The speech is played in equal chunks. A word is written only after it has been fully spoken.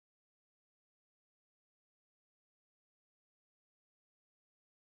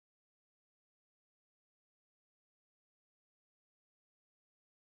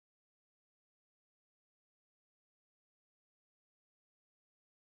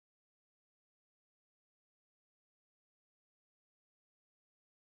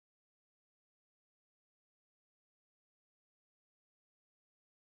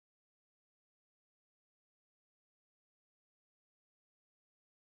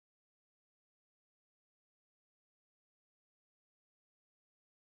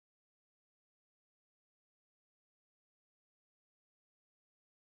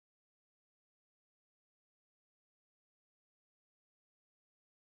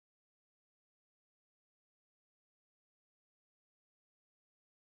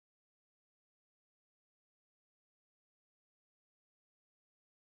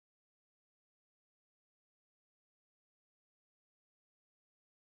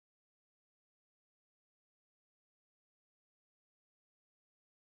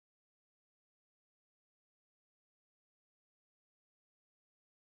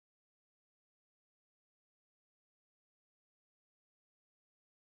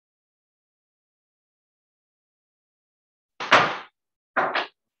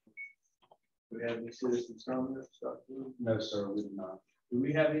Do we have any citizens comments? No, sir, we do not. Do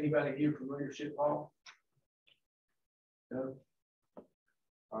we have anybody here from Leadership Hall? No.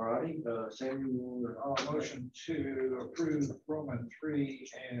 All righty, Samuel. Motion to approve Roman 3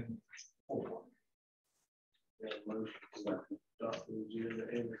 and 4. We have a motion to adopt the agenda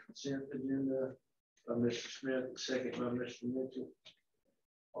and the consent agenda by Mr. Smith, second by Mr. Mitchell.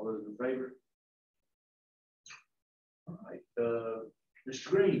 All those in favor? All right, Mr.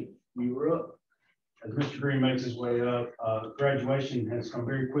 Green, you were up. As Mr. Green makes his way up, graduation has come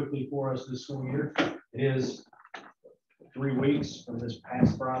very quickly for us this school year. It is 3 weeks from this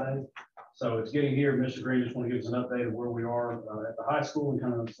past Friday. So it's getting here. Mr. Green just want to give us an update of where we are at the high school and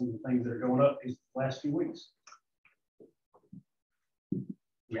kind of some of the things that are going up these last few weeks.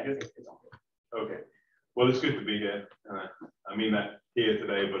 Yeah. Okay. Well, it's good to be here. I mean that here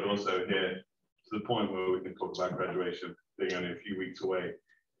today, but also here to the point where we can talk about graduation being only a few weeks away.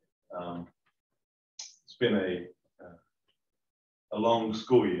 It's been a long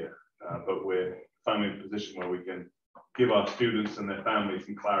school year, but we're finally in a position where we can give our students and their families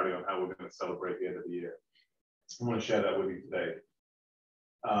some clarity on how we're going to celebrate the end of the year. I want to share that with you today.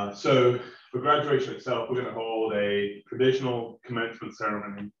 So for graduation itself, we're going to hold a traditional commencement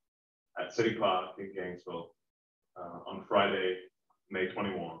ceremony at City Park in Gainesville on Friday, May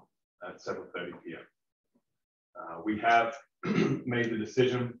 21 at 7:30 p.m. We have made the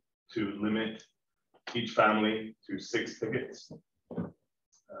decision to limit each family to 6 tickets.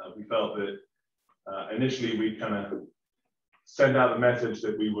 We felt that initially we kind of send out the message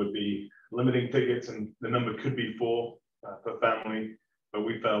that we would be limiting tickets and the number could be 4 per family, but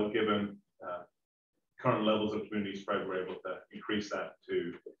we felt given current levels of community spread, we're able to increase that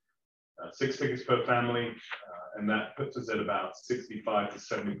to 6 tickets per family, and that puts us at about 65 to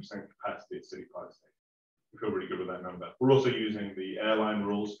 70% capacity at City Park Stadium. We feel really good with that number. We're also using the airline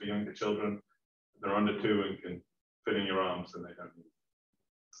rules for younger children. They're under 2 and can fit in your arms, and they don't need.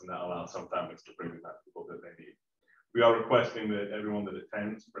 And that allows some families to bring that people that they need. We are requesting that everyone that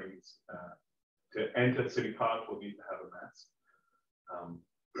attends brings, to enter City Park will need to have a mask.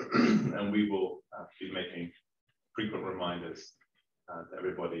 And we will be making frequent reminders to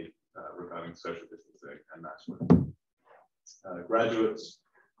everybody regarding social distancing and mask wearing. Graduates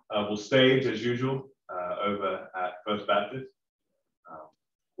will stage as usual over at First Baptist.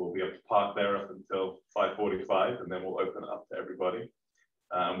 We'll be able to park there up until 5:45, and then we'll open it up to everybody.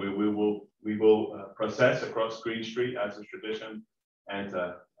 We will process across Green Street as is tradition,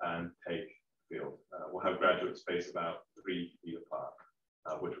 enter and take the field. We'll have graduate space about 3 feet apart,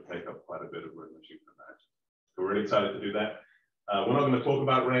 which will take up quite a bit of room, as you can imagine. So we're really excited to do that. We're not going to talk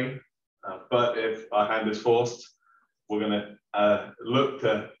about rain, but if our hand is forced, we're going to look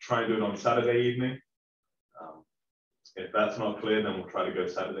to try and do it on Saturday evening. If that's not clear, then we'll try to go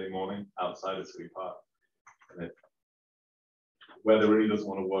Saturday morning outside of City Park. And if weather really doesn't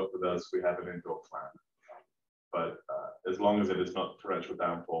want to work with us, we have an indoor plan. But as long as it is not torrential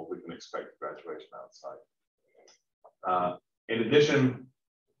downpour, we can expect graduation outside. In addition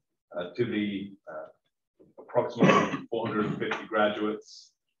to the approximately 450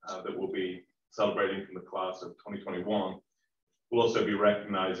 graduates that will be celebrating from the class of 2021, we'll also be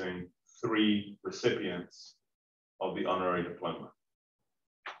recognizing 3 recipients of the honorary diploma.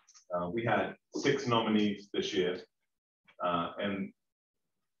 We had 6 nominees this year, and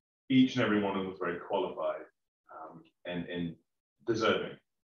each and every one of them was very qualified and deserving.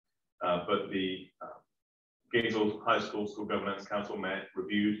 But the Gainesville High School School Governance Council met,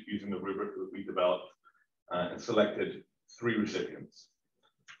 reviewed using the rubric that we developed, and selected 3 recipients.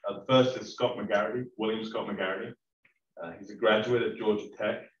 The first is Scott McGarity, William Scott McGarity. He's a graduate of Georgia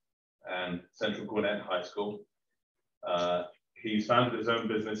Tech and Central Gwinnett High School. He's founded his own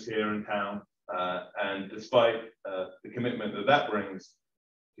business here in town, and despite the commitment that that brings,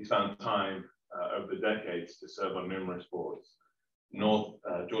 he's found time over the decades to serve on numerous boards. North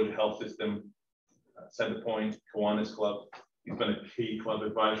Georgia Health System, Center Point, Kiwanis Club. He's been a key club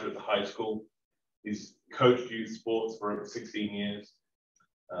advisor at the high school. He's coached youth sports for over 16 years.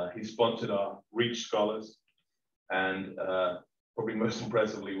 He sponsored our Reach Scholars, and probably most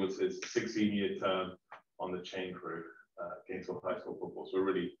impressively was his 16-year term on the chain crew, Gainesville High School football. So we're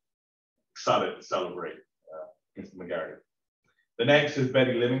really excited to celebrate Mr. McGarry. The next is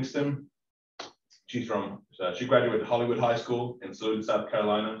Betty Livingston. She graduated Hollywood High School in Saluda, South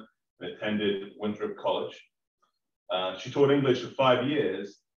Carolina, and attended Winthrop College. She taught English for 5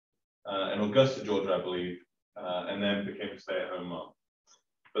 years in Augusta, Georgia, I believe, and then became a stay-at-home mom.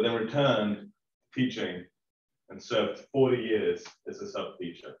 But then returned to teaching and served 40 years as a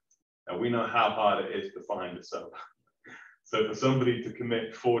sub-teacher. And we know how hard it is to find a sub. So for somebody to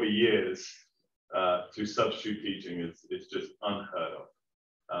commit 40 years to substitute teaching is just unheard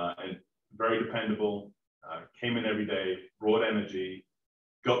of. And very dependable, came in every day, brought energy,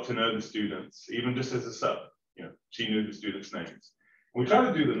 got to know the students, even just as a sub. You know, she knew the students' names. We try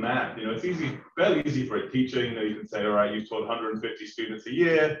to do the math. You know, it's easy, fairly easy for a teacher. You know, you can say, all right, you've taught 150 students a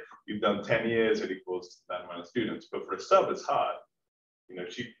year, you've done 10 years, it equals that amount of students. But for a sub, it's hard. You know,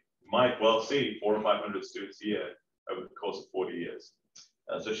 she might well see 400 or 500 students a year over the course of 40 years.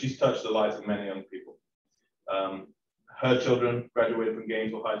 So she's touched the lives of many young people. Her children graduated from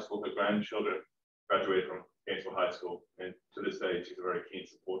Gainesville High School. Her grandchildren graduated from Gainesville High School. And to this day, she's a very keen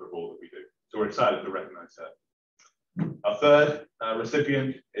supporter of all that we do. So we're excited to recognize her. Our third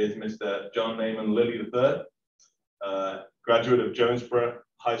recipient is Mr. John Naaman Lilly III, graduate of Jonesboro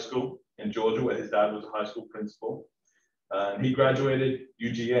High School in Georgia, where his dad was a high school principal. And he graduated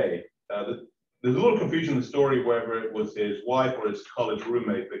UGA. There's a little confusion in the story whether it was his wife or his college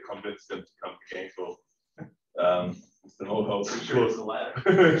roommate that convinced him to come to Gainesville. It's an old hope. Sure, it's the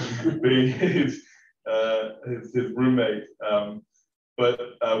latter. Being his roommate. But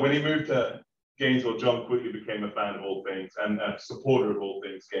when he moved to Gainesville, John quickly became a fan of all things and a supporter of all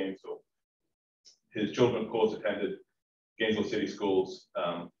things Gainesville. His children, of course, attended Gainesville City Schools,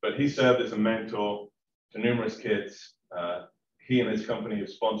 but he served as a mentor to numerous kids. He and his company have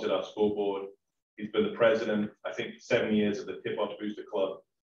sponsored our school board. He's been the president, I think, 7 years of the Tip-Off Booster Club.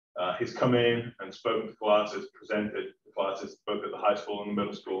 He's come in and spoken to classes, presented to classes, both at the high school and the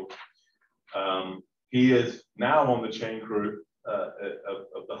middle school. He is now on the chain crew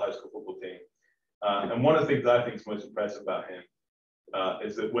of the high school football team. And one of the things I think is most impressive about him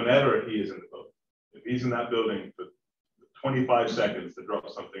is that whenever he is in the building, if he's in that building for 25 seconds to drop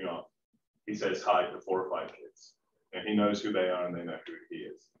something off, he says hi to 4 or 5 kids. And he knows who they are and they know who he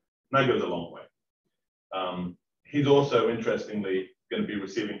is. And that goes a long way. He's also, interestingly, going to be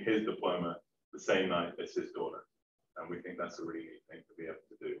receiving his diploma the same night as his daughter. And we think that's a really neat thing to be able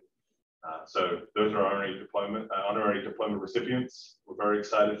to do. So those are our honorary diploma recipients. We're very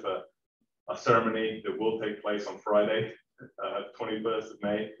excited for a ceremony that will take place on Friday, 21st of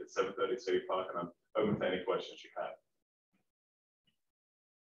May at 7:30 City Park, and I'm open to any questions you have.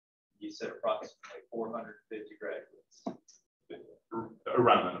 You said approximately 450 graduates.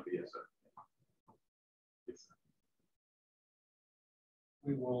 Around that number, yes, sir. Yes, sir.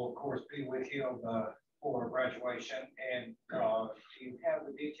 We will, of course, be with you for graduation. And do you have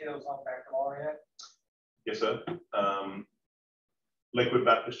the details on baccalaureate? Yes, sir. Lakewood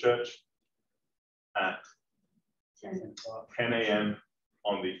Baptist Church at 10 a.m.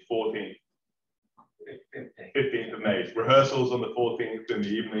 on the 14th. 15th of May. Rehearsals on the 14th in the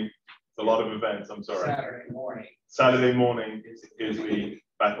evening. It's a lot of events, I'm sorry. Saturday morning. Saturday morning is the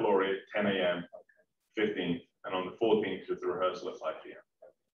baccalaureate, 10 a.m., 15th. And on the 14th is the rehearsal at 5 p.m.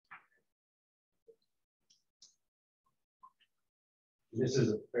 This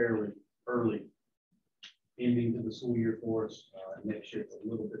is a fairly early ending to the school year for us. Next year it's a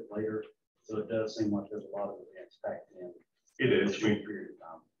little bit later. So it does seem like there's a lot of events packed in. It is. A short period of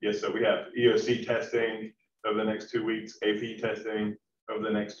time. Yes, so we have EOC testing over the next 2 weeks, AP testing over the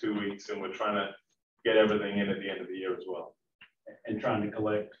next 2 weeks, and we're trying to get everything in at the end of the year as well. And trying to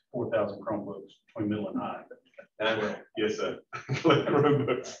collect 4,000 Chromebooks between middle and high. Yes, sir. Collect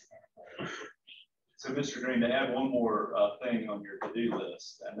Chromebooks. So, Mr. Green, to add one more thing on your to-do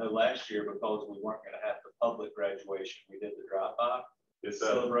list, I know last year, because we weren't going to have the public graduation, we did the drive-by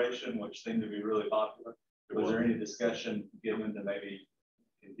celebration, which seemed to be really popular. Was there any discussion given to maybe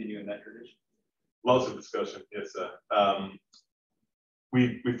continuing that tradition? Lots of discussion, yes, sir.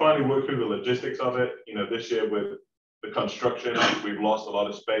 We finally worked through the logistics of it. You know, this year with the construction, we've lost a lot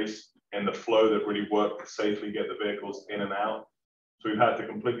of space in the flow that really worked to safely get the vehicles in and out. So we've had to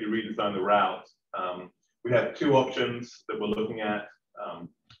completely redesign the route. We have 2 options that we're looking at.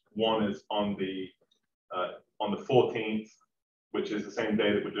 One is on the 14th, which is the same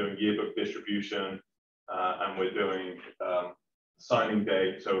day that we're doing yearbook distribution, and we're doing signing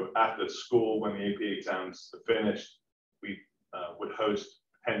day. So after school, when the AP exams are finished, we would host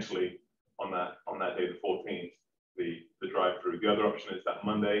potentially on that day, the 14th, the drive-through. The other option is that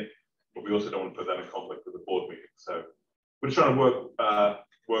Monday, but we also don't want to put that in conflict with the board meeting. So we're just trying to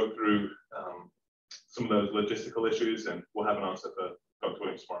work through some of those logistical issues, and we'll have an answer for Dr.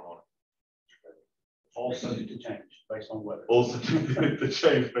 Williams tomorrow morning. All subject to change based on weather. All subject to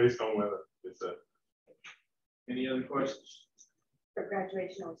change based on weather. It's Any other questions? For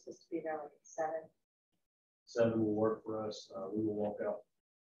graduation, we're supposed to be there like at 7. 7 will work for us. We will walk out,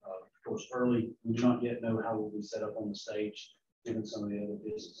 of course, early. We do not yet know how we'll be set up on the stage, given some of the other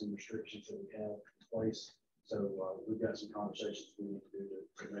distancing restrictions that we have in place. So we've got some conversations we need to do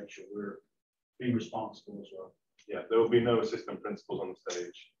to make sure we're be responsible as well. Yeah, there will be no assistant principals on the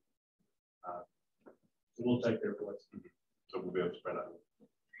stage. So we'll take their place. So we'll be able to spread out.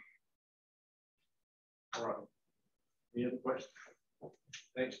 All right. Any other questions?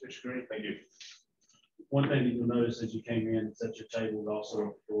 Thanks, Mr. Green. Thank you. One thing that you'll notice as you came in, it's at your table, also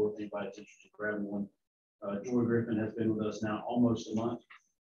at the door, if anybody's interested in grabbing one. Joy Griffin has been with us now almost a month.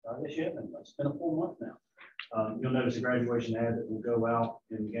 I guess you haven't, it's been a full month now. You'll notice a graduation ad that will go out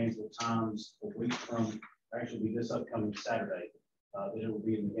in the Gainesville Times a week from, actually be this upcoming Saturday, that it will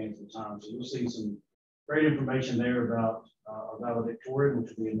be in the Gainesville Times. So you'll see some great information there about our valedictorian,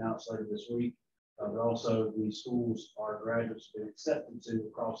 which will be announced later this week. But also the schools our graduates have been accepted to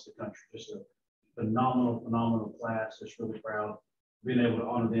across the country. Just a phenomenal class. Just really proud of being able to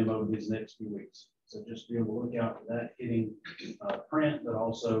honor them over these next few weeks. So just be able to look out for that hitting print, but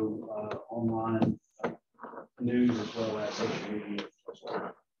also online news as well as social media as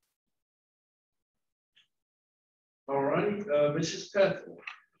well. All righty, Mrs. Pethel,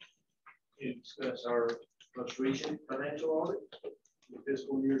 you discuss our most recent financial audit, for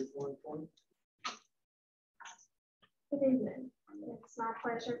fiscal year 2020. Good evening. It's my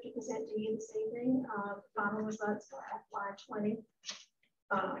pleasure to present to you this evening final results for FY20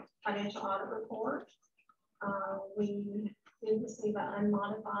 financial audit report. We did receive an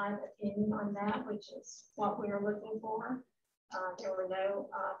unmodified opinion on that, which is what we are looking for. There were no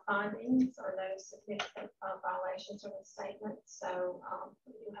findings or no significant violations of the statement. So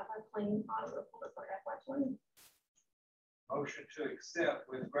we do have a clean audit report for FY20. Motion to accept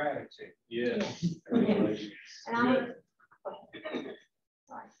with gratitude. Yes. And I would,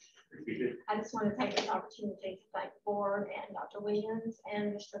 sorry. I just want to take this opportunity to thank the board and Dr. Williams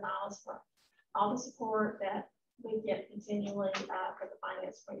and Mr. Niles for all the support that we get continually for the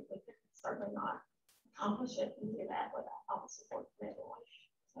finance group. We could certainly not accomplish it and do that without all the support from everyone.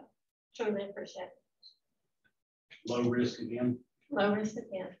 So truly appreciate it. Low risk again. Low risk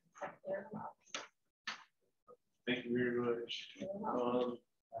again. Thank you very much. I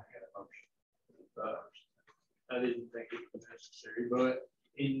had a motion. I didn't think it was necessary, but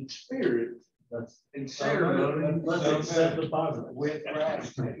in spirit, in ceremony, let's accept the positive. with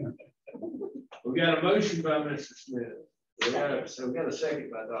gratitude. We got a motion by Mr. Smith. We got a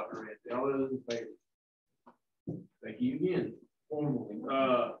second by Dr. Red. All those in favor? Thank you again. Formally.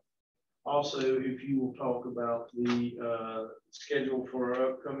 Also, if you will talk about the schedule for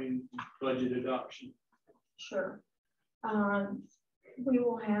our upcoming budget adoption. Sure. We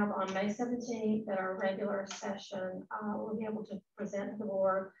will have on May 17th at our regular session, we'll be able to present to the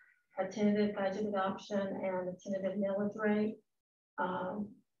board a tentative budget adoption and a tentative millage rate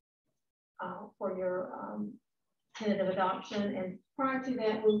for your tentative adoption. And prior to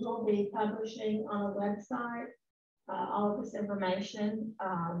that, we will be publishing on a website all of this information.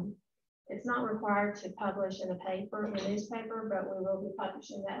 It's not required to publish in a paper, in a newspaper, but we will be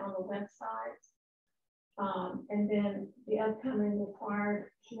publishing that on the website. And then the upcoming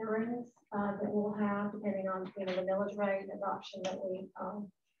required hearings that we'll have, depending on the millage rate adoption that we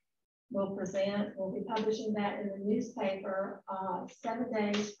will present. We'll be publishing that in the newspaper 7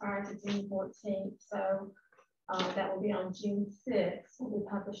 days prior to June 14th. So that will be on June 6th. We'll be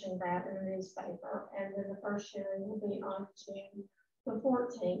publishing that in the newspaper. And then the first hearing will be on June the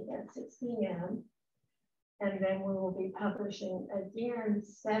 14th at 6 p.m. And then we will be publishing again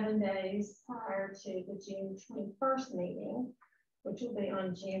 7 days prior to the June 21st meeting, which will be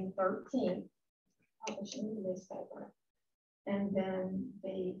on June 13th, publishing in the newspaper. And then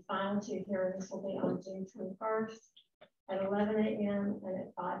the final two hearings will be on June 21st at 11 a.m. and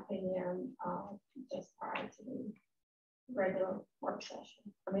at 5 p.m. Just prior to the regular work session.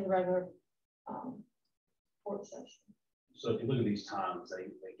 I mean, regular work session. So if you look at these times,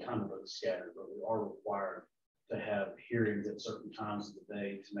 they kind of look scattered, but we are required to have hearings at certain times of the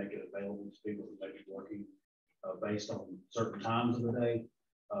day to make it available to people who may be working based on certain times of the day.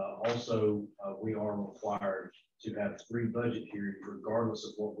 Also, we are required to have 3 budget hearings regardless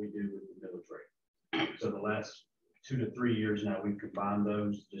of what we do with the millage rate. So the last 2 to 3 years now, we've combined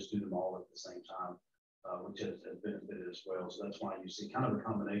those, just do them all at the same time, which has benefited as well. So that's why you see kind of a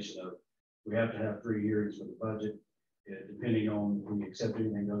combination of, we have to have 3 hearings for the budget, depending on when you accept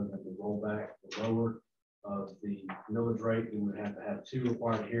anything other than the rollback, the lower of the millage rate, we would have to have 2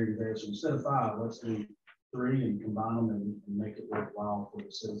 required hearings there. So instead of 5, let's do 3 and combine them and make it worthwhile for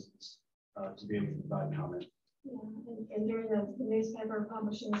the citizens to be able to provide comment. Yeah, and during the newspaper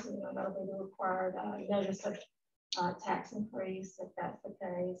publishings, that'll be the required notice of tax increase if that's the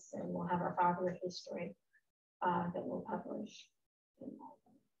case, and we'll have our 5-year history that we'll publish,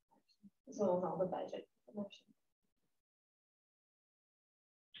 as well as all the budget information.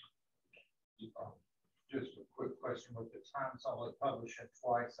 Just a quick question with the Times only publishing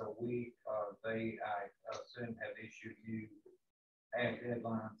twice a week. They, I assume, have issued you ad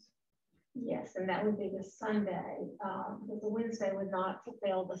deadlines. Yes, and that would be the Sunday, because the Wednesday would not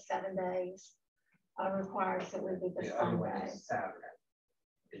fulfill the 7 days required, so it would be the Sunday. Saturday.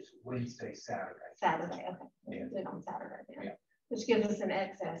 It's Wednesday, Saturday. Saturday, okay. Yeah. Do it on Saturday, then. Yeah. Which gives us an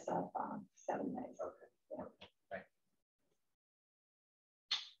excess of 7 days. Okay. Yeah. Thank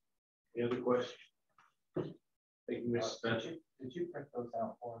Any other questions? Thank you, Mrs. Spencer. Did you print those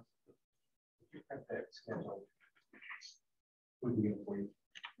out for us? Did you print that schedule? We can get it for you.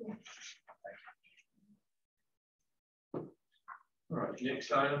 Yeah. All right,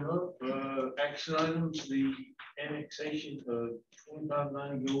 next item up, action items, the annexation of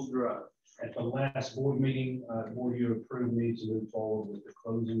 2590 Gold Drive. At the last board meeting, board, you approved me to move forward with the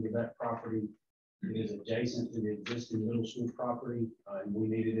closing of that property. It is adjacent to the existing middle school property, and we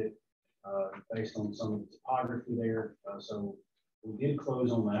needed it based on some of the topography there. So we did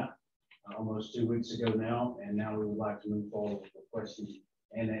close on that almost 2 weeks ago now, and now we would like to move forward with requesting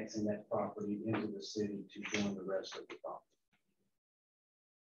annexing that property into the city to join the rest of the property.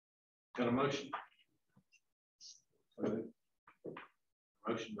 Got a motion?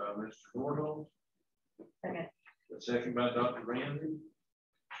 Motion by Mr. Nordholm. Second. A second by Dr. Ramsey.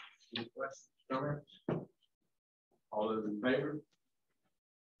 Any questions, comments? All those in favor?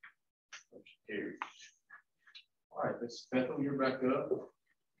 Motion carries. All right, Mrs. Bethel, you're back up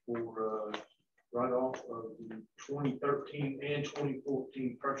for right off of the 2013 and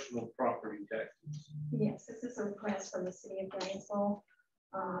 2014 personal property taxes. Yes, this is a request from the city of Gainesville.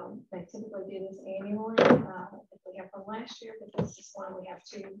 They typically do this annually. If we have from last year, but this is one we have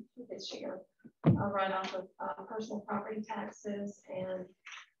two this year. Right off of personal property taxes, and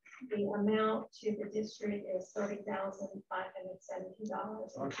the amount to the district is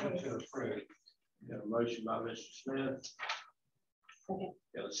 $30,570. Motion to approve. Got a motion by Mr. Smith. Okay.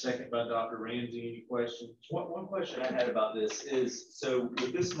 Got a second by Dr. Ramsey. Any questions? One question I had about this is, so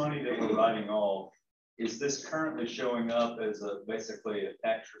with this money that we're writing off, is this currently showing up as basically a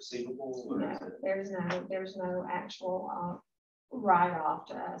tax receivable? Or No, is it? there's no actual write-off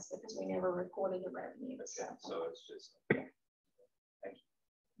to us because we never recorded the revenue. Okay, so it's just.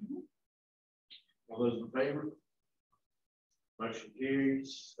 All those in favor? Motion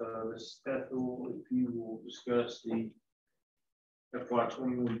carries. Mrs. Bethel, if you will discuss the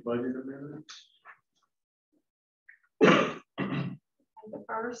FY21 budget amendments. The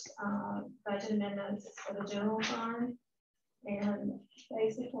first budget amendments is for the general fund. And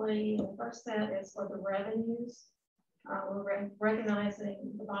basically, the first set is for the revenues. We're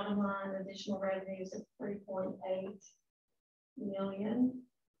recognizing the bottom line additional revenues of 3.8 million.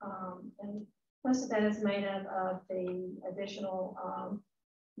 And most of that is made up of the additional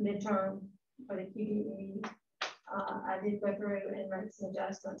midterm for the QDE. I did go through and make some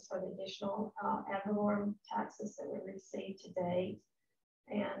adjustments for the additional ad valorem taxes that we received to date,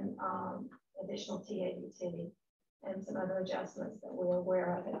 and additional TABT, and some other adjustments that we're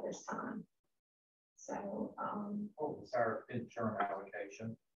aware of at this time. So What was our interim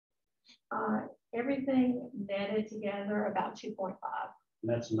allocation? everything netted together about 2.5. And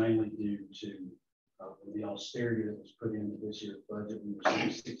that's mainly due to the austerity that was put into this year's budget. We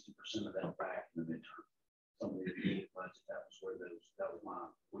received 60% of that back in the midterm. Some of the immediate budget, that was where that was why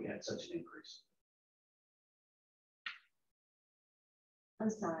we had such an increase. I'm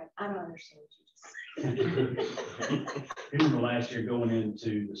sorry, I don't understand what you just said. Even the last year going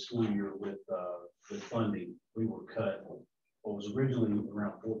into the school year with funding, we were cut what was originally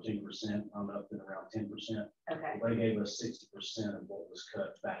around 14%, up to around 10%. Okay. They gave us 60% of what was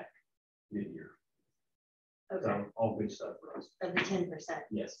cut back mid-year. Okay. So all good stuff for us. Of the 10%.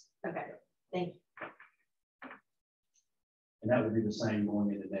 Yes. Okay. Thank you. And that would be the same going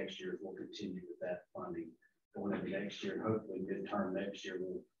into next year. We'll continue with that funding going into next year. Hopefully midterm next year,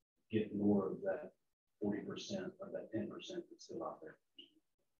 we'll get more of that 40% of that 10% that's still out there.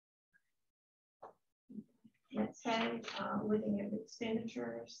 Next page, looking at the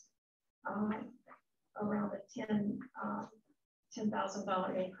expenditures, around a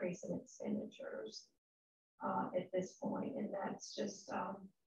 $10,000 increase in expenditures at this point, and that's just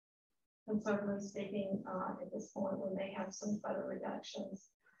conservatively speaking. At this point, we may have some further reductions,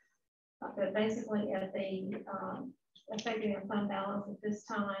 but basically at the affecting our fund balance at this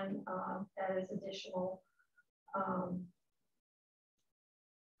time, that is additional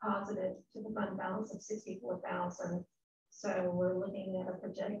positive to the fund balance of 64,000. So we're looking at a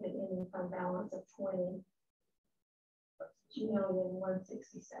projected ending fund balance of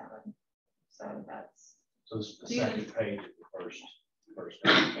 20,167,000. So that's So this is the second page of the first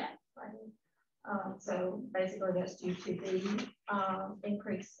page. yeah, right. So basically that's due to the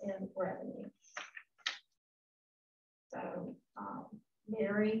increase in revenue. So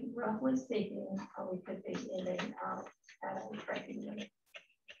very roughly speaking, we could be ending out at a breaking limit.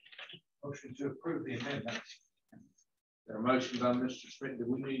 Motion to approve the amendment. There a motion by Mr. Smith. Do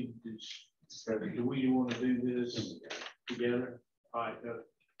we need to, do we want to do this together? All right, go.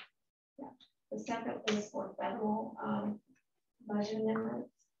 Yeah. The second is for federal budget amendments.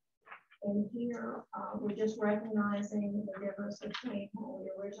 And here we're just recognizing the difference between what we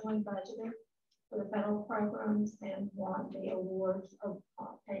originally budgeted for the federal programs and what the awards of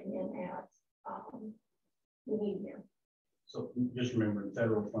came in at the year. So just remember, in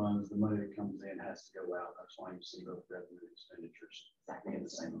federal funds, the money that comes in has to go out. That's why you see both revenue and expenditures in the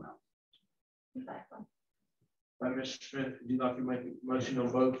same amount. Exactly. By Mr. Smith, would you like to make a motion on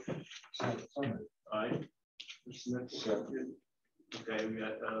both? All right. Mr. Smith, okay, we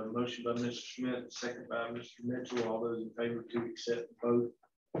got a motion by Mr. Smith, second by Mr. Mitchell. All those in favor to accept both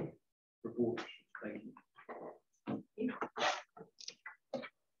reports. Thank you.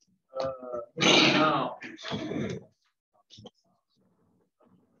 Now.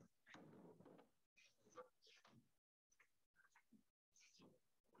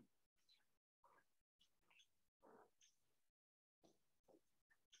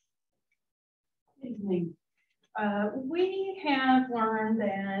 Evening. We have learned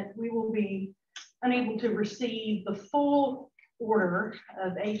that we will be unable to receive the full order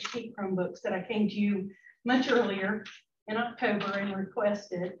of HP Chromebooks that I came to you much earlier in October and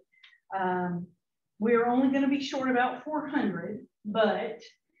requested. We're only going to be short about 400, but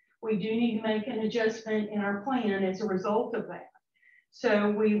we do need to make an adjustment in our plan as a result of that. So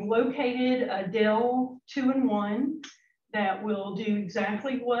we've located a Dell 2-in-1 that will do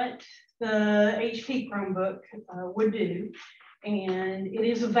exactly what the HP Chromebook would do, and it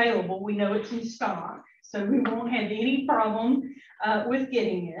is available. We know it's in stock, so we won't have any problem with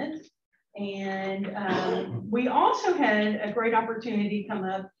getting it. And we also had a great opportunity come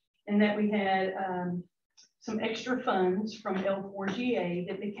up in that we had some extra funds from L4GA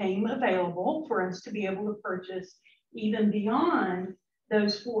that became available for us to be able to purchase even beyond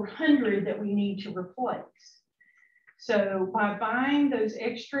those 400 that we need to replace. So by buying those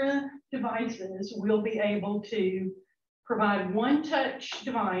extra devices, we'll be able to provide one touch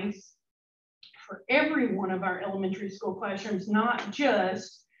device for every one of our elementary school classrooms, not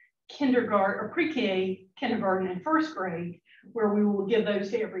just kindergarten or pre-K, kindergarten and first grade, where we will give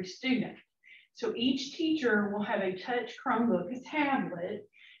those to every student. So each teacher will have a touch Chromebook, a tablet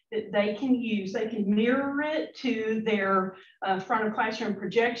that they can use. They can mirror it to their front of classroom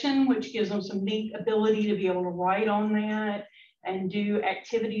projection, which gives them some neat ability to be able to write on that and do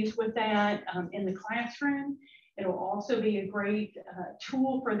activities with that in the classroom. It'll also be a great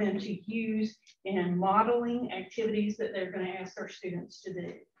tool for them to use in modeling activities that they're going to ask their students to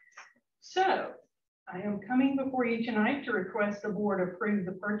do. So I am coming before you tonight to request the board approve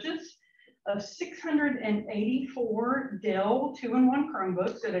the purchase of 684 Dell 2-in-1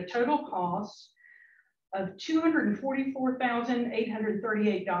 Chromebooks at a total cost of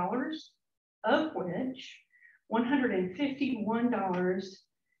 $244,838, of which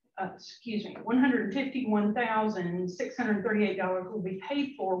 $151,638 will be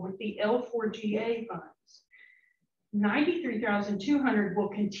paid for with the L4GA funds. $93,200 will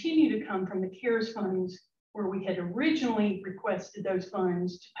continue to come from the CARES funds, where we had originally requested those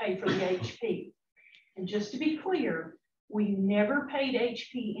funds to pay for the HP. And just to be clear, we never paid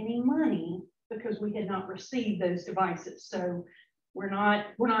HP any money because we had not received those devices. So we're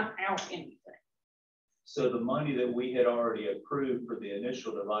not out anything. So the money that we had already approved for the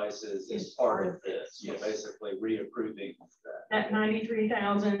initial devices is part of this. You're basically reapproving that. That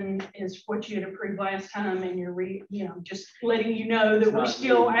 93,000 is what you had approved last time, and you're just letting you know that we're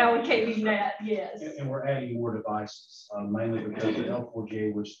still allocating that. Yes. And we're adding more devices, mainly because the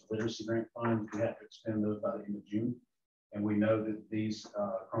L4GA, which is the literacy grant fund, we have to expend those by the end of June. And we know that these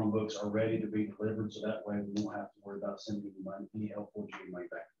Chromebooks are ready to be delivered, so that way we won't have to worry about sending any L4GA money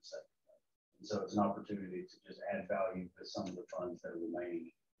back to the second. So it's an opportunity to just add value to some of the funds that are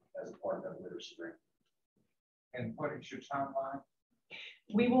remaining as a part of that literacy grant. And what is your timeline?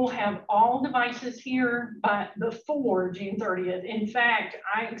 We will have all devices here before June 30th. In fact,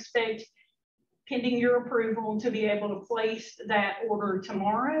 I expect, pending your approval, to be able to place that order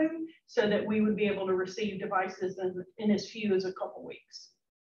tomorrow so that we would be able to receive devices in as few as a couple weeks.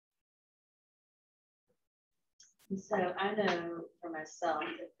 So I know for myself,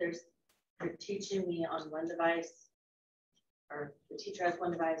 if they're teaching me on one device, or the teacher has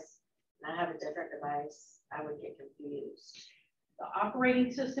one device and I have a different device, I would get confused. The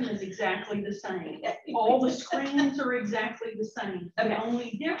operating system is exactly the same. All the screens are exactly the same. Okay. The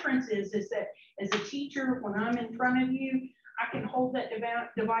only difference is that as a teacher, when I'm in front of you, I can hold that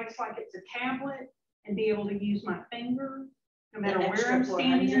device like it's a tablet and be able to use my finger, no matter where I'm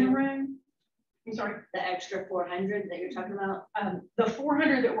standing in the room. I'm sorry? The extra 400 that you're talking about? The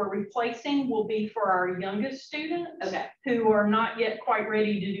 400 that we're replacing will be for our youngest students. Okay. Who are not yet quite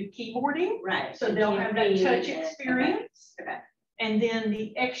ready to do keyboarding. Right. So they'll have that touch experience. Okay. And then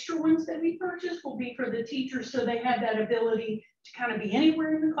the extra ones that we purchase will be for the teachers, so they have that ability to kind of be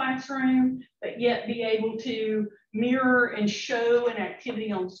anywhere in the classroom, but yet be able to mirror and show an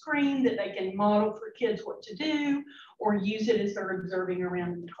activity on screen that they can model for kids what to do, or use it as they're observing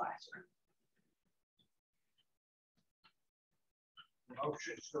around in the classroom.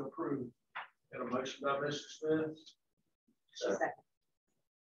 Motion to approve. Got a motion by Mr. Smith. Second.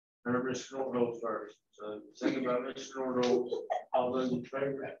 Heard Mr. Norville first. So second by Mr. Norville. All those in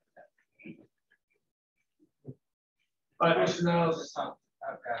favor? All right, Mr. Niles.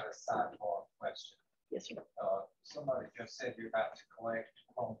 I've got a sidebar question. Yes, sir. Somebody just said you're about to collect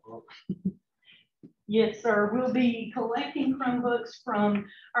Chromebooks. Yes, sir. We'll be collecting Chromebooks from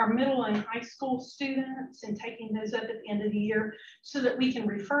our middle and high school students and taking those up at the end of the year so that we can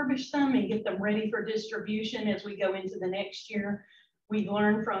refurbish them and get them ready for distribution as we go into the next year. We've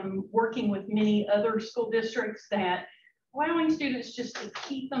learned from working with many other school districts that allowing students just to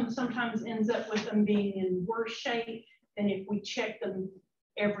keep them sometimes ends up with them being in worse shape than if we check them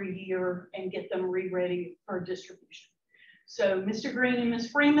every year and get them ready for distribution. So Mr. Green and Ms.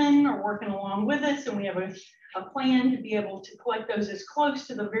 Freeman are working along with us, and we have a plan to be able to collect those as close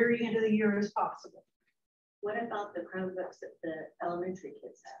to the very end of the year as possible. What about the Chromebooks that the elementary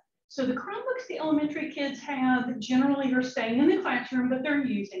kids have? So the Chromebooks the elementary kids have generally are staying in the classroom, but they're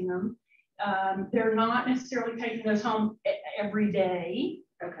using them. They're not necessarily taking those home every day.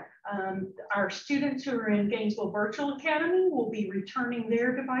 Okay. Our students who are in Gainesville Virtual Academy will be returning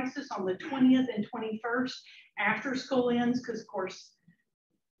their devices on the 20th and 21st after school ends, because of course,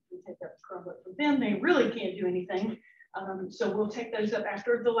 we take that Chromebook from them, they really can't do anything. So we'll take those up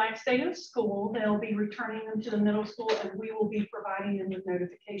after the last day of school. They'll be returning them to the middle school, and we will be providing them with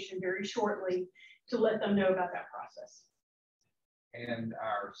notification very shortly to let them know about that process. And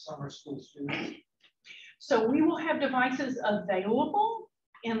our summer school students? So we will have devices available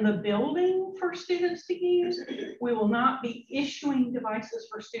in the building for students to use. We will not be issuing devices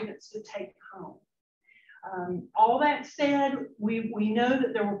for students to take home. All that said, we know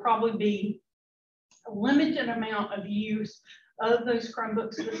that there will probably be a limited amount of use of those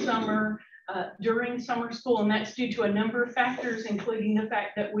Chromebooks this summer during summer school, and that's due to a number of factors, including the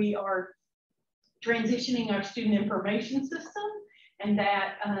fact that we are transitioning our student information system, and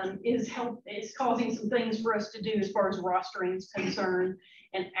that is causing some things for us to do as far as rostering is concerned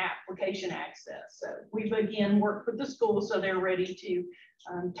and application access. So we've again worked with the school so they're ready to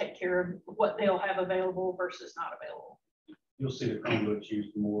take care of what they'll have available versus not available. You'll see the Chromebooks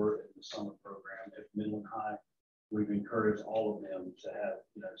used more in the summer program at middle and high. We've encouraged all of them to have,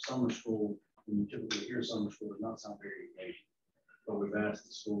 summer school. When you typically hear summer school, does not sound very engaging, but we've asked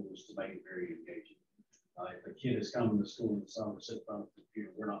the schools to make it very engaging. If a kid is coming to school in the summer, sit in front of the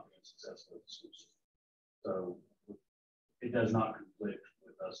computer, we're not being successful at the school system. So it does not conflict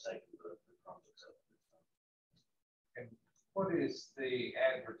with us taking the Chromebooks up. And what is the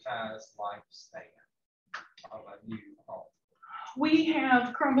advertised lifespan of a new home? We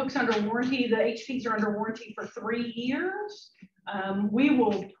have Chromebooks under warranty. The HPs are under warranty for 3 years. We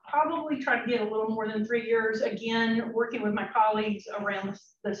will probably try to get a little more than 3 years. Again, working with my colleagues around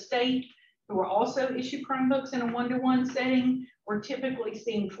the state who are also issue Chromebooks in a one-to-one setting, we're typically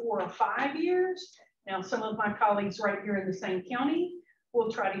seeing 4 or 5 years. Now, some of my colleagues right here in the same county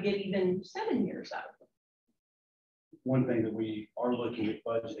will try to get even 7 years out of them. One thing that we are looking at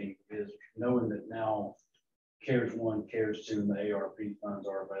budgeting is knowing that now CARES 1, CARES 2, and the ARP funds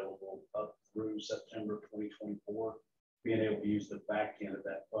are available up through September 2024, being able to use the back end of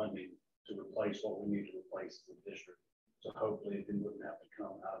that funding to replace what we need to replace as a district. So hopefully it wouldn't have to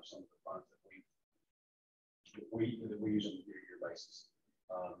come out of some of the funds that we use on a year-to-year basis.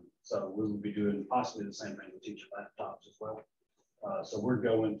 So we will be doing possibly the same thing with teacher laptops as well. So we're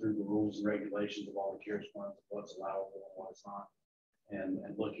going through the rules and regulations of all the CARES funds, what's allowable and what's not, and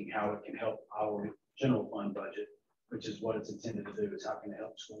looking how it can help our general fund budget, which is what it's intended to do, is how can it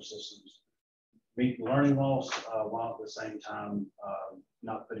help school systems meet learning loss while at the same time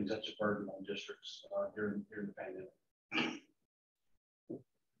not putting such a burden on districts during the pandemic.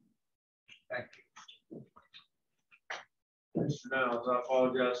 Thank you. Mr. Niles, I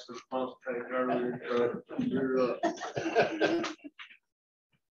apologize for the response taken earlier. You're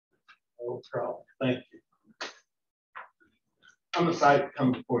No problem. Thank you. I'm excited to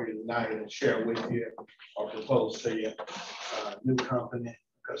come before you tonight and share with you or propose to you a new company,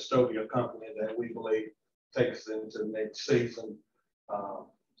 custodial company that we believe takes us into the next season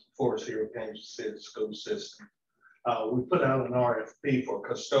for us here at Gainesville City School System. We put out an RFP for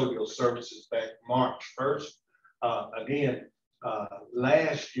custodial services back March 1st. Again,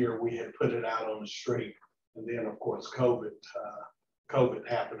 last year we had put it out on the street, and then of course COVID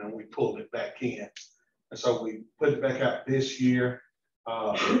happened and we pulled it back in. And so we put it back out this year.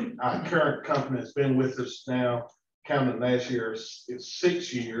 Our current company has been with us now, counting last year, it's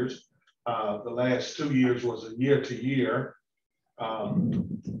 6 years. The last 2 years was a year to year.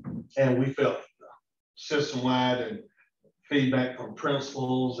 And we felt system-wide and feedback from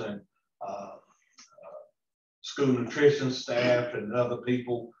principals and school nutrition staff and other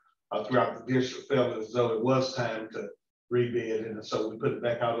people throughout the district felt as though it was time to rebid. And so we put it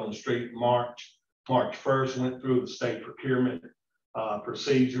back out on the street in March 1st, went through the state procurement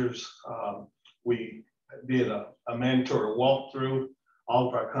procedures. We did a mandatory walkthrough. All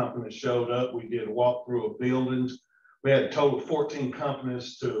of our companies showed up. We did a walkthrough of buildings. We had a total of 14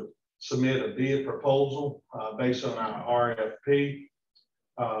 companies to submit a bid proposal based on our RFP.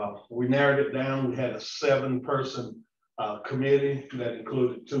 We narrowed it down. We had a 7-person committee that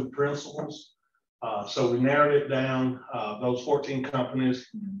included 2 principals. So we narrowed it down, those 14 companies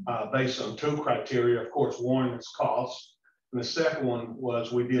based on 2 criteria. Of course, one is cost. And the second one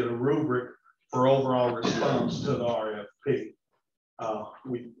was we did a rubric for overall response to the RFP.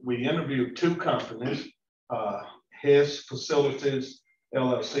 We interviewed 2 companies, Hess Facilities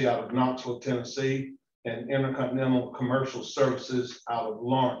LLC out of Knoxville, Tennessee, and Intercontinental Commercial Services out of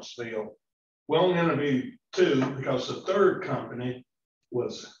Lawrenceville. We only interviewed 2 because the third company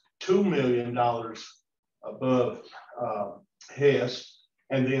was $2 million above Hess,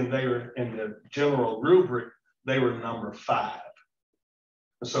 and then they were in the general rubric, they were number 5.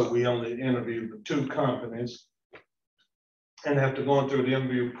 And so we only interviewed the 2 companies. And after going through the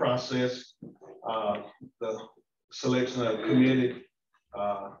interview process, the selection of the committee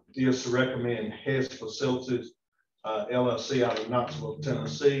is to recommend Hess Facilities LLC out of Knoxville,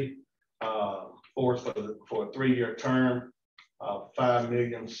 Tennessee, for a 3-year term.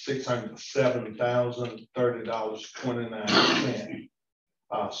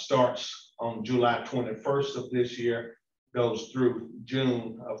 $5,607,030.29. Starts on July 21st of this year, goes through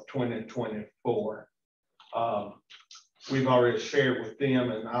June of 2024. We've already shared with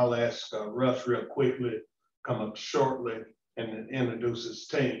them, and I'll ask Russ real quickly, come up shortly and introduce his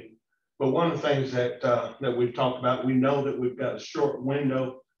team. But one of the things that we've talked about, we know that we've got a short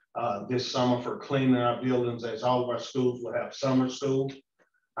window this summer for cleaning our buildings, as all of our schools will have summer school.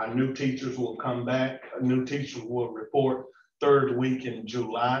 Our new teachers will come back. New teachers will report 3rd week in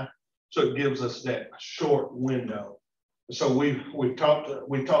July. So it gives us that short window. So we've talked to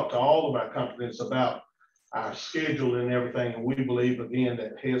all of our companies about our schedule and everything. And we believe again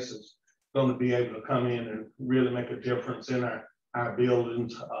that Hess is going to be able to come in and really make a difference in our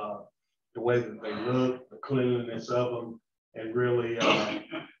buildings, the way that they look, the cleanliness of them, and really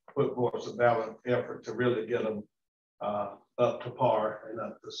put forth a valiant effort to really get them up to par and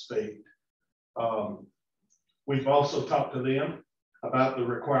up to speed. We've also talked to them about the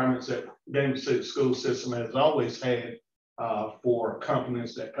requirements that Gainesville City School System has always had for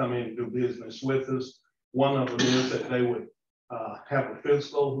companies that come in and do business with us. One of them is that they would have a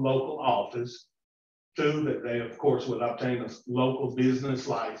physical local office. 2, that they, of course, would obtain a local business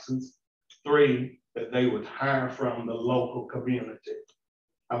license. 3, that they would hire from the local community.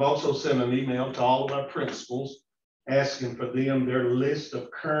 I've also sent an email to all of our principals asking for them their list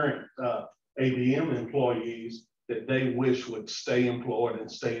of current ADM employees that they wish would stay employed and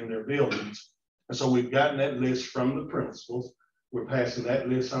stay in their buildings. And so we've gotten that list from the principals. We're passing that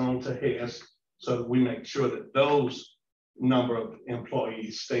list on to Hess so that we make sure that those number of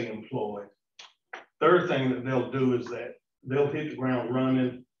employees stay employed. Third thing that they'll do is that they'll hit the ground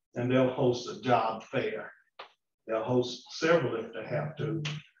running and they'll host a job fair. They'll host several if they have to.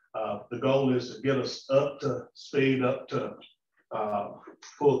 The goal is to get us up to speed, up to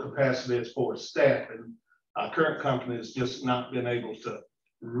full capacity as far as staffing. Our current company has just not been able to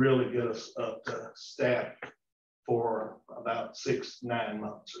really get us up to staff for about 6-9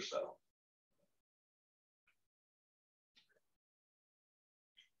 months or so.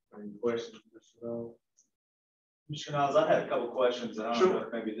 Any questions, Mr. Niles? Mr. Niles, I had a couple of questions, and I don't Sure. know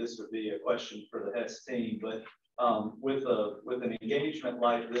if maybe this would be a question for the Hess team, but with an engagement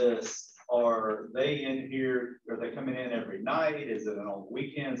like this, are they in here? Are they coming in every night? Is it on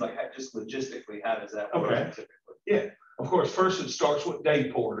weekends? Like, just logistically, how does that work? Okay. Typically? Yeah, of course, first it starts with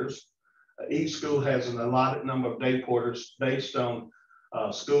day porters. Each school has an allotted number of day porters based on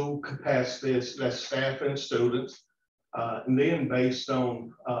school capacity, that's staff and students. And then based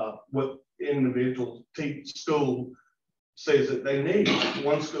on what individual school says that they need.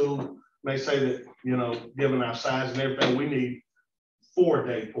 One school may say that, you know, given our size and everything, we need 4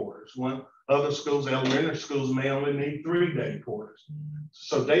 day porters. One other schools, elementary schools, may only need 3 day porters.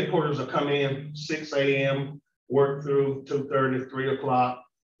 So day porters will come in 6 a.m., work through 2:30, 3 o'clock.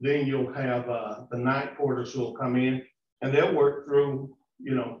 Then you'll have the night porters who will come in and they'll work through,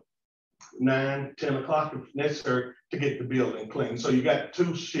 you know, 9, 10 o'clock if necessary to get the building clean. So you got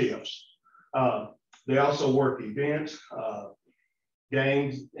 2 shifts. They also work events,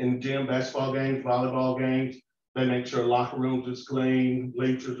 games in the gym, basketball games, volleyball games. They make sure locker rooms is clean,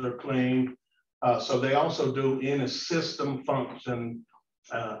 bleachers are clean. So they also do any system function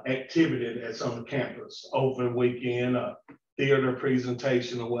activity that's on the campus over the weekend, theater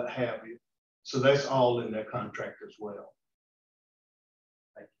presentation or what have you. So that's all in their contract as well.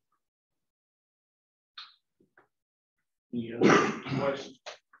 Any other questions?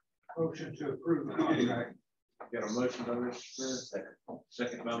 Motion to approve the contract. Got a motion by Mr. Smith,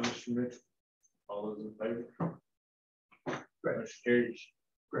 second by Mr. Mitchell. All those in favor? Motion carries.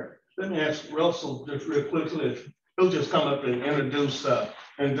 Great. Let me ask Russell just real quickly, if he'll just come up and introduce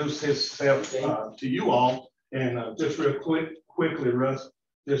himself to you all. And just real quickly, Russ,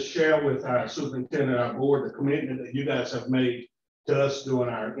 just share with our superintendent, our board, the commitment that you guys have made to us during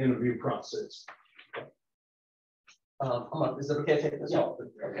our interview process. Is it okay to take this off?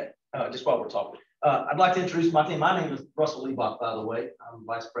 Okay, just while we're talking. I'd like to introduce my team. My name is Russell Liebach, by the way. I'm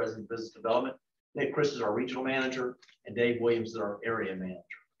Vice President of Business Development. Nick Chris is our regional manager, and Dave Williams is our area manager.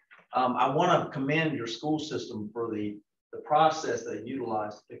 I want to commend your school system for the process they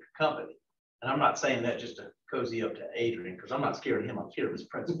utilized to pick a company. And I'm not saying that just to cozy up to Adrian, because I'm not scared of him, I'm scared of his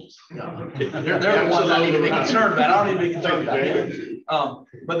principals. You know, they're the ones I need to be concerned about. I don't need to be concerned about him.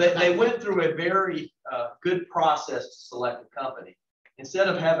 But they went through a very good process to select a company. Instead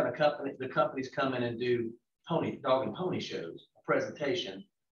of having the companies come in and do dog and pony shows, a presentation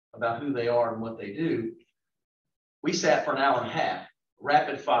about who they are and what they do, we sat for an hour and a half,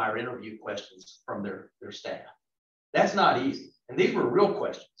 rapid fire interview questions from their staff. That's not easy. And these were real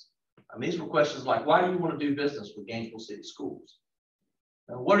questions. I mean, these were questions like, why do you want to do business with Gainesville City Schools?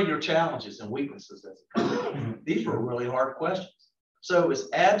 And what are your challenges and weaknesses as a company? These were really hard questions. So it's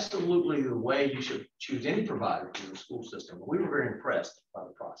absolutely the way you should choose any provider for your school system. We were very impressed by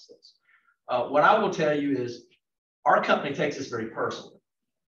the process. What I will tell you is our company takes this very personally.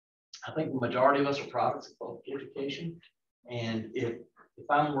 I think the majority of us are products of public education. And if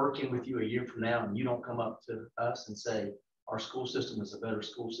I'm working with you a year from now and you don't come up to us and say, our school system is a better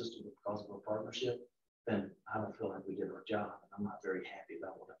school system because of our partnership, then I don't feel like we did our job. And I'm not very happy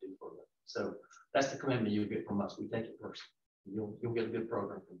about what I do for them. So that's the commitment you get from us. We take it personally. You'll get a good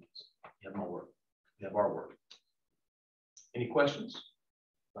program from us. You have my work. You have our work. Any questions?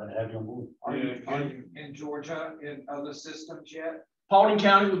 Glad to have you on board. Are you in Georgia in other systems yet? Paulding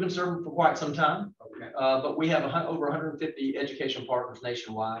County, we've been serving for quite some time. Okay. But we have over 150 education partners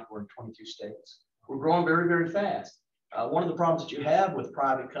nationwide. We're in 22 states. We're growing very, very fast. One of the problems that you have with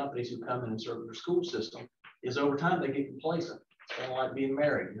private companies who come in and serve your school system is over time they get complacent. It's kind of like being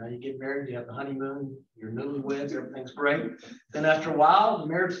married. You know, you get married, you have the honeymoon, you're newlyweds, everything's great. Then after a while, the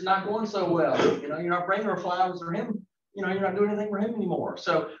marriage is not going so well. You know, you're not bringing her flowers for him. You know, you're not doing anything for him anymore.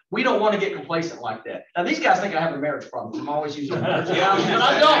 So we don't want to get complacent like that. Now, these guys think I have a marriage problem. I'm always using marriage, but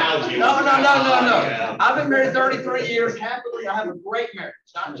I don't. No. I've been married 33 years. Happily, I have a great marriage.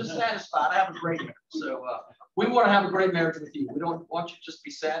 Not just satisfied, I have a great marriage. So we want to have a great marriage with you. We don't want you to just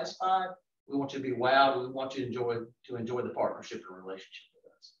be satisfied. We want you to be wowed. We want you to enjoy the partnership and relationship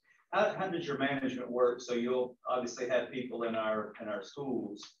with us. How does your management work? So you'll obviously have people in our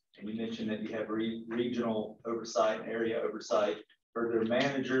schools, and you mentioned that you have regional oversight and area oversight. Are there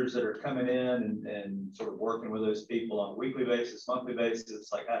managers that are coming in and sort of working with those people on a weekly basis, monthly basis?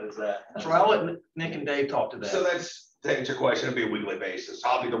 Like, how does that? That's right. I'll let Nick and Dave talk to that. So that's, to answer your question, it'll be a weekly basis.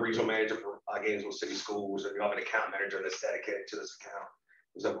 I'll be the regional manager for Gainesville City Schools, and you'll have an account manager that's dedicated to this account.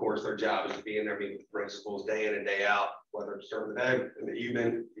 Because of course their job is to be in there meeting with the principals day in and day out, whether it's during the day, in the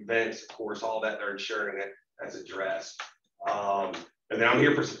evening, events, of course, all that they're ensuring that that's addressed. And then I'm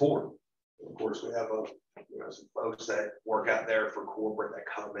here for support. Of course, we have some folks that work out there for corporate that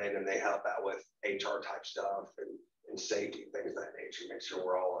come in and they help out with HR type stuff and safety, things of that nature, make sure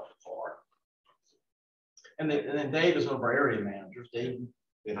we're all up to par. And then Dave is one of our area managers. Dave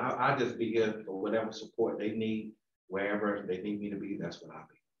then I just be here for whatever support they need, wherever they need me to be, that's what I'll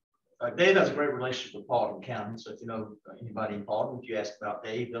be. Dave has a great relationship with Paulding County, so if you know anybody in Paulding, if you ask about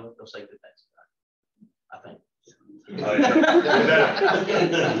Dave, they'll say good things about him, I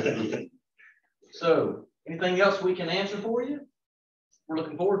think. So, anything else we can answer for you? We're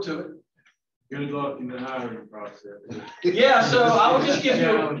looking forward to it. Good luck in the hiring process. Yeah, so I will just give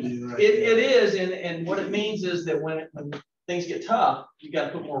you, it is, and what it means is that when things get tough, you got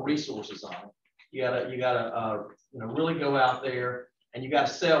to put more resources on it. You gotta really go out there, and you got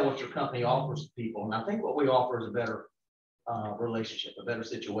to sell what your company offers to people. And I think what we offer is a better relationship, a better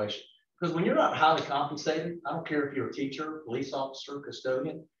situation. Because when you're not highly compensated, I don't care if you're a teacher, police officer,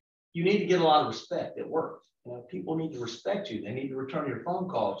 custodian, you need to get a lot of respect at work. People need to respect you. They need to return your phone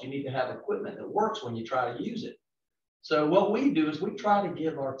calls. You need to have equipment that works when you try to use it. So what we do is we try to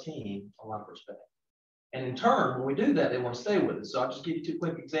give our team a lot of respect. And in turn, when we do that, they want to stay with us. So I'll just give you two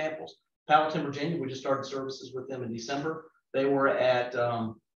quick examples. Powellton, Virginia, we just started services with them in December. They were at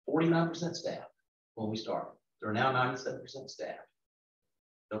 49% staff when we started. They're now 97% staff.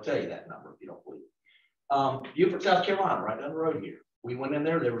 They'll tell you that number if you don't believe it. Beaufort, South Carolina, right down the road here. We went in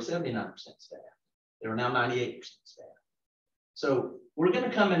there, they were 79% staff. They are now 98% staff. So we're going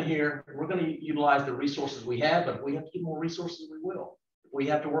to come in here, we're going to utilize the resources we have, but if we have to get more resources, we will. If we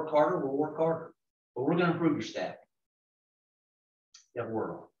have to work harder, we'll work harder. But we're going to improve your staffing. You have a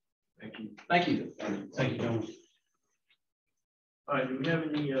word on it. Thank you. Thank you. Thank you, gentlemen. All right, do we have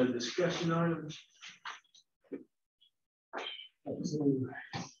any discussion items?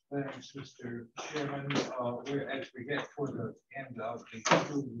 Thanks, Mr. Chairman. As we get toward the end of the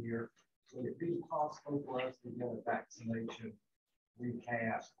school year, would it be possible for us to get a vaccination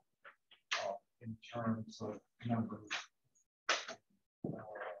recap in terms of numbers?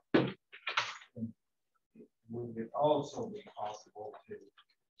 Would it also be possible to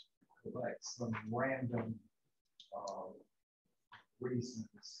collect some random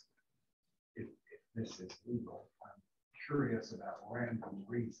reasons if this is legal? I'm curious about random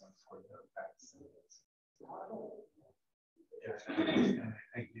reasons for the vaccines. Just again,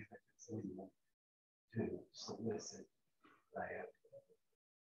 if it's legal to solicit that,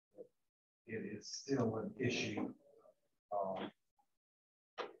 it is still an issue.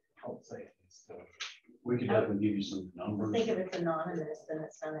 Health safety is still an issue. We could definitely give you some numbers. I think if it's anonymous, then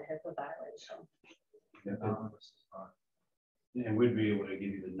it's not a HIPAA violation. And we'd be able to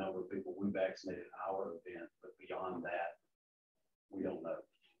give you the number of people we vaccinated at our event, but beyond that, we don't know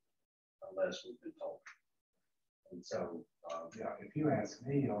unless we've been told. And so, yeah, if you ask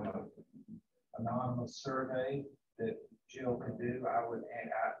me on an anonymous survey that Jill could do, I would,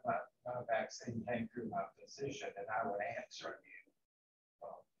 my vaccine came through my physician, and I would answer you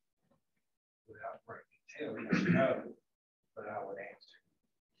without breaking tail, yes or no, but I would answer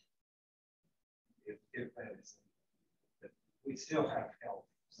if that is. We still have health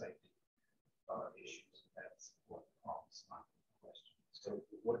safety issues. That's what prompts my question. So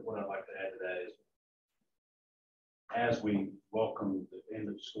what I'd like to add to that is, as we welcome the end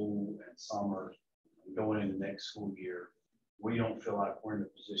of school and summer and going into next school year, we don't feel like we're in a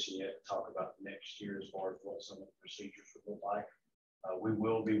position yet to talk about next year as far as what some of the procedures would look like. We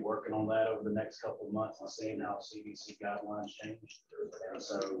will be working on that over the next couple of months and seeing how CDC guidelines change. And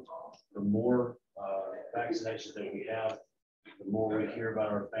so the more vaccinations that we have, the more we hear about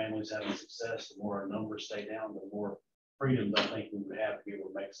our families having success, the more our numbers stay down, the more freedoms I think we would have to be able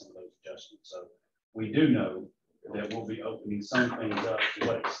to make some of those adjustments. So we do know that we'll be opening some things up. To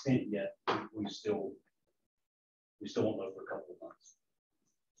what extent yet, we still won't know for a couple of months.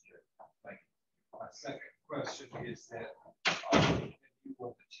 Thank you. My second question is that you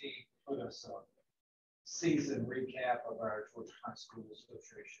want the team put us a season recap of our Georgia High School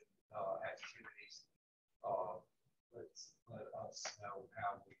Association activities. Let us know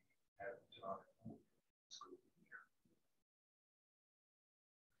how we have done in the school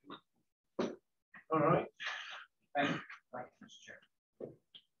year. All right. Thank you, Mr. Chairman.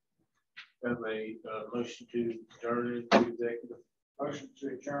 Have a motion to adjourn into executive. Motion to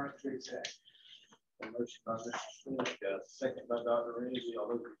adjourn to executive. A motion by Mr. Smith, got a second by Dr. Ramsey. All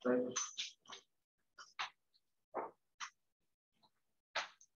those in favor?